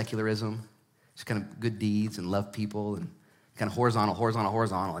 secularism, just kind of good deeds and love people and kind of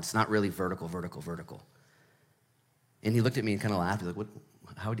horizontal. It's not really vertical. And he looked at me and kind of laughed. He's like,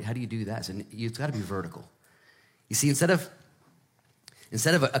 how do you do that? I said, it's got to be vertical. You see, instead of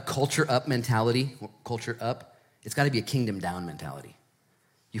Instead of a culture up mentality, culture up, it's got to be a kingdom down mentality.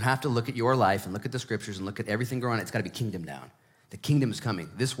 You have to look at your life and look at the scriptures and look at everything going on. It's got to be kingdom down. The kingdom is coming.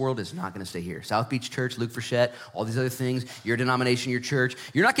 This world is not going to stay here. South Beach Church, Luke Frechette, all these other things, your denomination, your church.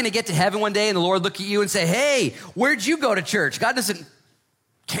 You're not going to get to heaven one day and the Lord look at you and say, hey, where'd you go to church? God doesn't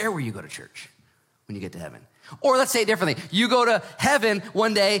care where you go to church when you get to heaven. Or let's say it differently. You go to heaven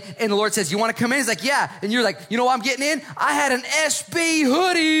one day and the Lord says, you want to come in? He's like, yeah. And you're like, you know what I'm getting in? I had an SB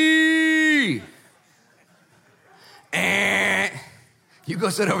hoodie. You go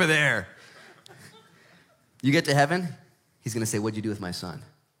sit over there. You get to heaven, he's going to say, what'd you do with my son?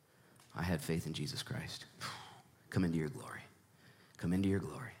 I had faith in Jesus Christ. Come into your glory. Come into your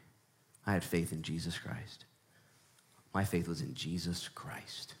glory. I had faith in Jesus Christ. My faith was in Jesus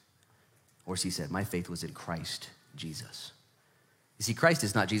Christ. Or as he said, my faith was in Christ Jesus. You see, Christ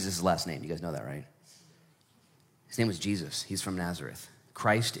is not Jesus' last name. You guys know that, right? His name was Jesus. He's from Nazareth.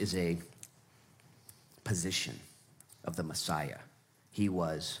 Christ is a position of the Messiah. He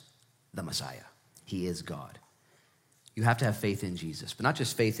was the Messiah. He is God. You have to have faith in Jesus, but not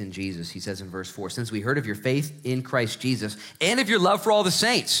just faith in Jesus. He says in verse 4, since we heard of your faith in Christ Jesus and of your love for all the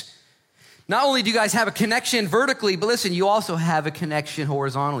saints. Not only do you guys have a connection vertically, but listen, you also have a connection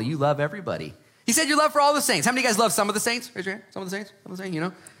horizontally. You love everybody. He said you love for all the saints. How many of you guys love some of the saints? Raise your hand. Some of the saints? Some of the saints, you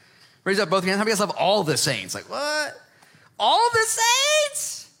know? Raise up both your hands. How many of you guys love all the saints? Like, what? All the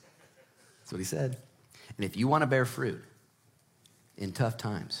saints? That's what he said. And if you want to bear fruit in tough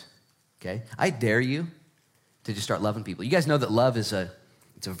times, okay, I dare you to just start loving people. You guys know that love is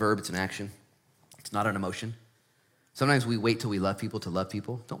it's a verb, it's an action. It's not an emotion. Sometimes we wait till we love people to love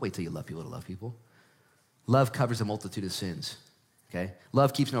people. Don't wait till you love people to love people. Love covers a multitude of sins, okay?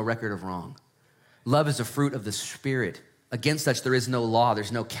 Love keeps no record of wrong. Love is a fruit of the Spirit. Against such there is no law,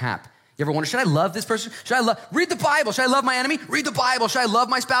 there's no cap. You ever wonder, should I love this person? Read the Bible. Should I love my enemy? Read the Bible. Should I love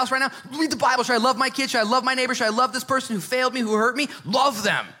my spouse right now? Read the Bible. Should I love my kids? Should I love my neighbor? Should I love this person who failed me, who hurt me? Love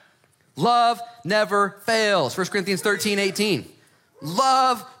them. Love never fails. 1 Corinthians 13:18.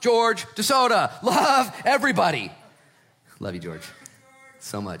 Love George DeSoto. Love everybody. Love you, George,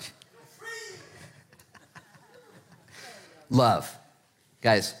 so much. Love.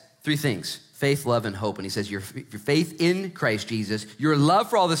 Guys, three things. Faith, love, and hope. And he says your faith in Christ Jesus, your love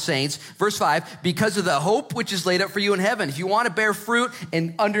for all the saints. Verse 5, because of the hope which is laid up for you in heaven. If you want to bear fruit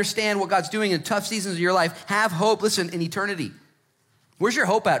and understand what God's doing in tough seasons of your life, have hope, listen, in eternity. Where's your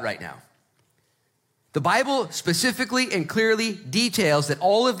hope at right now? The Bible specifically and clearly details that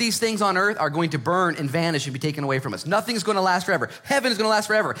all of these things on earth are going to burn and vanish and be taken away from us. Nothing's going to last forever. Heaven is going to last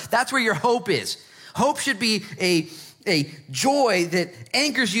forever. That's where your hope is. Hope should be a joy that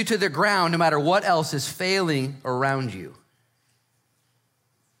anchors you to the ground no matter what else is failing around you.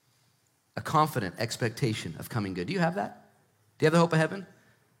 A confident expectation of coming good. Do you have that? Do you have the hope of heaven?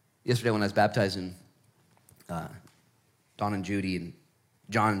 Yesterday when I was baptizing, Don and Judy and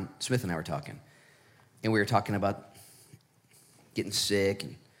John Smith and I were talking. And we were talking about getting sick, and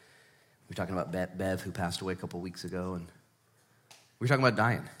we were talking about Bev, who passed away a couple weeks ago, and we were talking about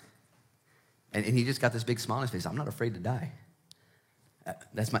dying. And he just got this big smile on his face. I'm not afraid to die.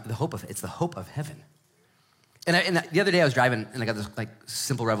 That's the hope of it. It's the hope of heaven. And the other day I was driving, and I got this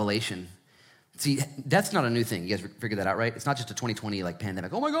simple revelation. See, death's not a new thing. You guys figured that out, right? It's not just a 2020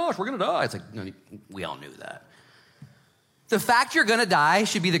 pandemic. Oh my gosh, we're gonna die. It's like, no, we all knew that. The fact you're gonna die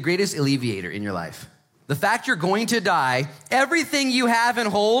should be the greatest alleviator in your life. The fact you're going to die, everything you have and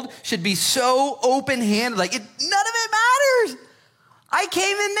hold should be so open-handed, none of it matters. I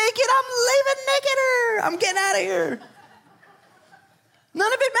came in naked, I'm leaving nakeder. I'm getting out of here.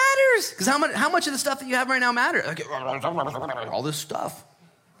 None of it matters. Because how much of the stuff that you have right now matters? All this stuff.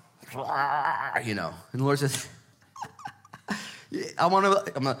 And the Lord says, I'm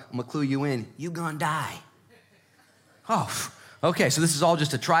gonna clue you in. You're gonna die. Oh, okay, so this is all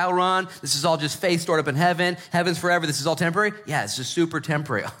just a trial run. This is all just faith stored up in heaven. Heaven's forever. This is all temporary? Yeah, it's just super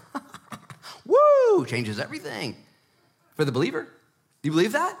temporary. Woo! Changes everything. For the believer, do you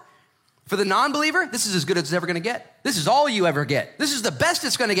believe that? For the non-believer, this is as good as it's ever going to get. This is all you ever get. This is the best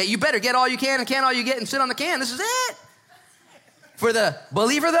it's going to get. You better get all you can and can all you get and sit on the can. This is it. For the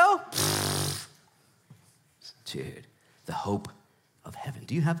believer, though, dude, the hope of heaven.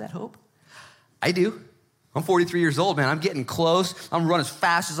 Do you have that hope? I do. I'm 43 years old, man. I'm getting close. I'm running as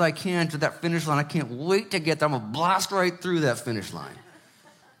fast as I can to that finish line. I can't wait to get there. I'm going to blast right through that finish line.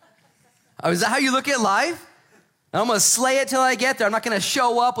 Is that how you look at life? I'm going to slay it till I get there. I'm not going to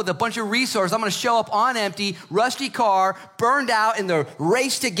show up with a bunch of resources. I'm going to show up on empty, rusty car, burned out in the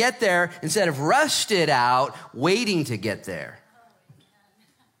race to get there instead of rusted out, waiting to get there.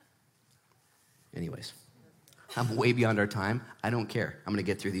 Anyways, I'm way beyond our time. I don't care. I'm going to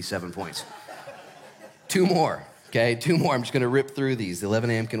get through these 7 points. 2 more, okay? 2 more. I'm just going to rip through these. The 11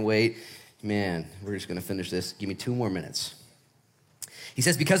 a.m. can wait. Man, we're just going to finish this. Give me 2 more minutes. He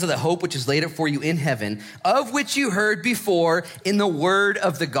says, because of the hope which is laid up for you in heaven, of which you heard before in the word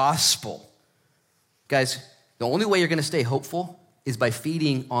of the gospel. Guys, the only way you're going to stay hopeful is by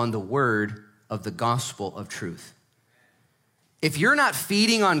feeding on the word of the gospel of truth. If you're not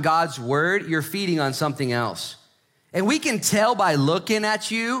feeding on God's word, you're feeding on something else. And we can tell by looking at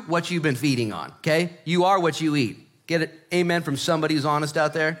you what you've been feeding on, okay? You are what you eat. Get it? Amen from somebody who's honest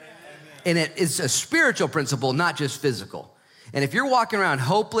out there? And it's a spiritual principle, not just physical. And if you're walking around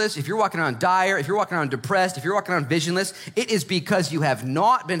hopeless, if you're walking around dire, if you're walking around depressed, if you're walking around visionless, it is because you have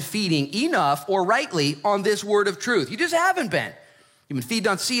not been feeding enough or rightly on this word of truth. You just haven't been. You've been feeding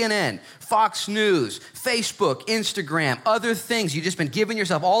on CNN, Fox News, Facebook, Instagram, other things. You've just been giving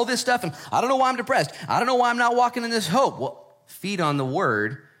yourself all this stuff, and I don't know why I'm depressed. I don't know why I'm not walking in this hope. Well, feed on the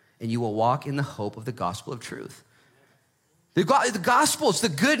word, and you will walk in the hope of the gospel of truth. The gospel, it's the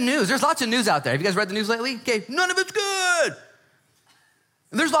good news. There's lots of news out there. Have you guys read the news lately? Okay, none of it's good.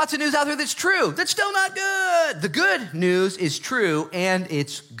 And there's lots of news out there that's true. That's still not good. The good news is true, and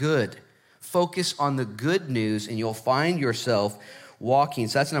it's good. Focus on the good news, and you'll find yourself walking.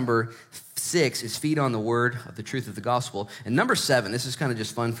 So that's number 6, is feed on the word of the truth of the gospel. And number 7, this is kind of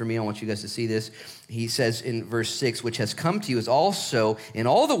just fun for me. I want you guys to see this. He says in verse 6, which has come to you is also in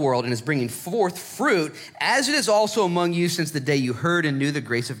all the world and is bringing forth fruit, as it is also among you since the day you heard and knew the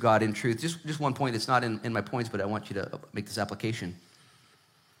grace of God in truth. Just one point. It's not in my points, but I want you to make this application.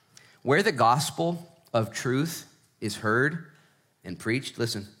 Where the gospel of truth is heard and preached,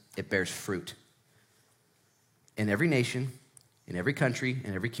 listen, it bears fruit. In every nation, in every country,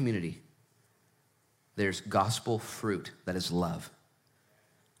 in every community, there's gospel fruit that is love.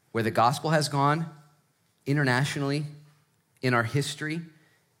 Where the gospel has gone internationally in our history,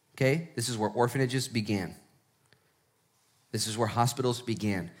 okay, this is where orphanages began. This is where hospitals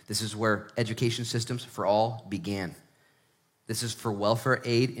began. This is where education systems for all began. This is for welfare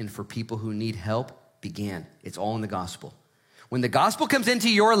aid and for people who need help began. It's all in the gospel. When the gospel comes into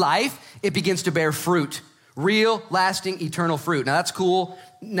your life, it begins to bear fruit. Real, lasting, eternal fruit. Now that's cool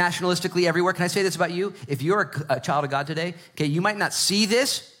nationalistically everywhere. Can I say this about you? If you're a child of God today, okay, you might not see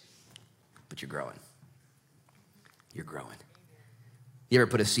this, but you're growing. You're growing. You ever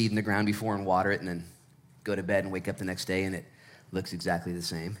put a seed in the ground before and water it and then go to bed and wake up the next day and it looks exactly the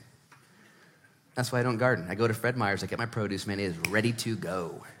same? That's why I don't garden. I go to Fred Meyer's, I get my produce, man, it is ready to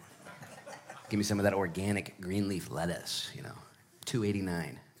go. Give me some of that organic green leaf lettuce,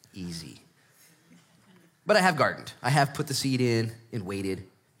 $2.89, easy. But I have gardened. I have put the seed in and waited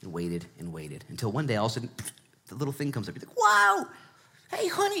and waited and waited until one day all of a sudden the little thing comes up. You're like, wow, hey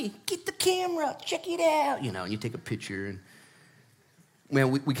honey, get the camera, check it out. And you take a picture. And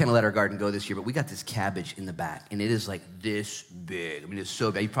man, we kind of let our garden go this year, but we got this cabbage in the back and it is like this big. I mean, it's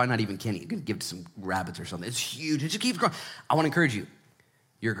so big. You probably not even can eat. You can give it to some rabbits or something. It's huge. It just keeps growing. I want to encourage you.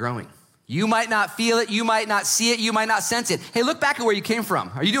 You're growing. You might not feel it. You might not see it. You might not sense it. Hey, look back at where you came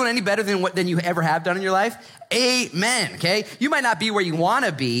from. Are you doing any better than you ever have done in your life? Amen, okay? You might not be where you want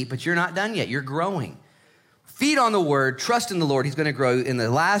to be, but you're not done yet. You're growing. Feed on the word. Trust in the Lord. He's going to grow. In the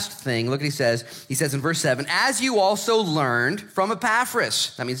last thing, look what he says. He says in verse 7, as you also learned from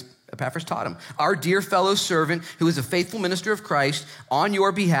Epaphras. That means Epaphras taught him. Our dear fellow servant, who is a faithful minister of Christ on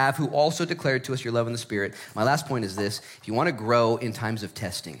your behalf, who also declared to us your love in the Spirit. My last point is this. If you want to grow in times of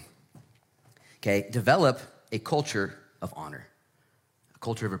testing, okay, develop a culture of honor, a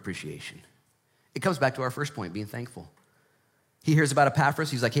culture of appreciation. It comes back to our first point, being thankful. He hears about Epaphras.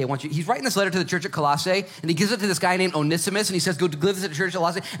 He's like, hey, he's writing this letter to the church at Colossae, and he gives it to this guy named Onesimus, and he says, go deliver this at the church at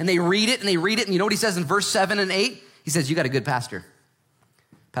Colossae, and they read it, and you know what he says in verse 7 and 8? He says, you got a good pastor.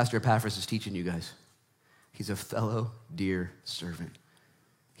 Pastor Epaphras is teaching you guys. He's a fellow dear servant.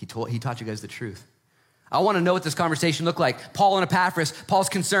 He taught you guys the truth. I want to know what this conversation looked like. Paul and Epaphras, Paul's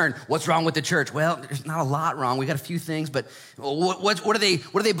concerned. What's wrong with the church? Well, there's not a lot wrong. We got a few things, but what do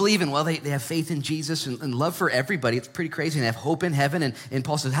they believe in? Well, they have faith in Jesus and love for everybody. It's pretty crazy. And they have hope in heaven. And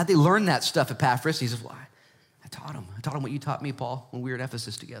Paul says, how'd they learn that stuff, Epaphras? He says, well, I taught them. I taught them what you taught me, Paul, when we were at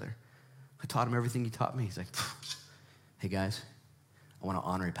Ephesus together. I taught them everything you taught me. He's like, hey guys, I want to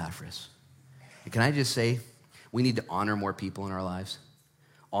honor Epaphras. And can I just say, we need to honor more people in our lives.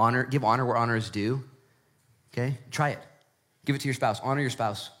 Give honor where honor is due. Okay, try it. Give it to your spouse. Honor your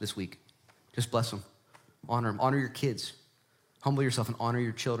spouse this week. Just bless them. Honor them. Honor your kids. Humble yourself and honor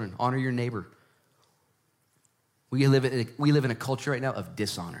your children. Honor your neighbor. We live in a culture right now of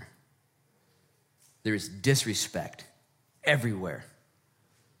dishonor. There is disrespect everywhere.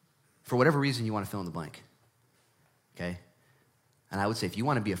 For whatever reason you want to fill in the blank. okay? And I would say if you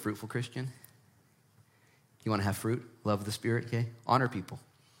want to be a fruitful Christian, you want to have fruit, love of the Spirit, okay? Honor people.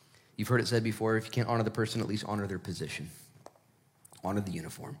 You've heard it said before, if you can't honor the person, at least honor their position. Honor the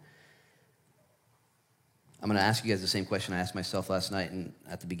uniform. I'm going to ask you guys the same question I asked myself last night and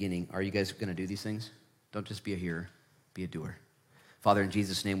at the beginning. Are you guys going to do these things? Don't just be a hearer, be a doer. Father, in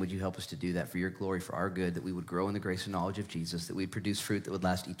Jesus' name, would you help us to do that for your glory, for our good, that we would grow in the grace and knowledge of Jesus, that we'd produce fruit that would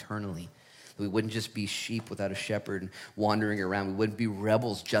last eternally, that we wouldn't just be sheep without a shepherd and wandering around. We wouldn't be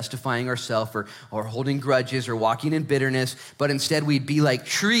rebels justifying ourselves or holding grudges or walking in bitterness, but instead we'd be like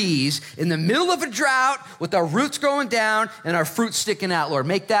trees in the middle of a drought with our roots growing down and our fruit sticking out, Lord.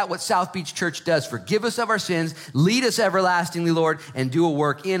 Make that what South Beach Church does. Forgive us of our sins, lead us everlastingly, Lord, and do a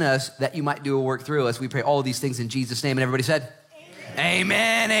work in us that you might do a work through us. We pray all of these things in Jesus' name. And everybody said,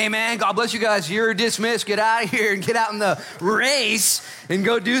 amen, amen. God bless you guys. You're dismissed. Get out of here and get out in the race and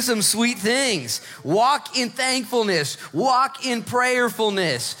go do some sweet things. Walk in thankfulness. Walk in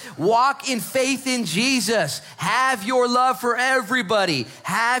prayerfulness. Walk in faith in Jesus. Have your love for everybody.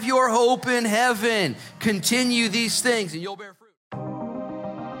 Have your hope in heaven. Continue these things and you'll bear fruit.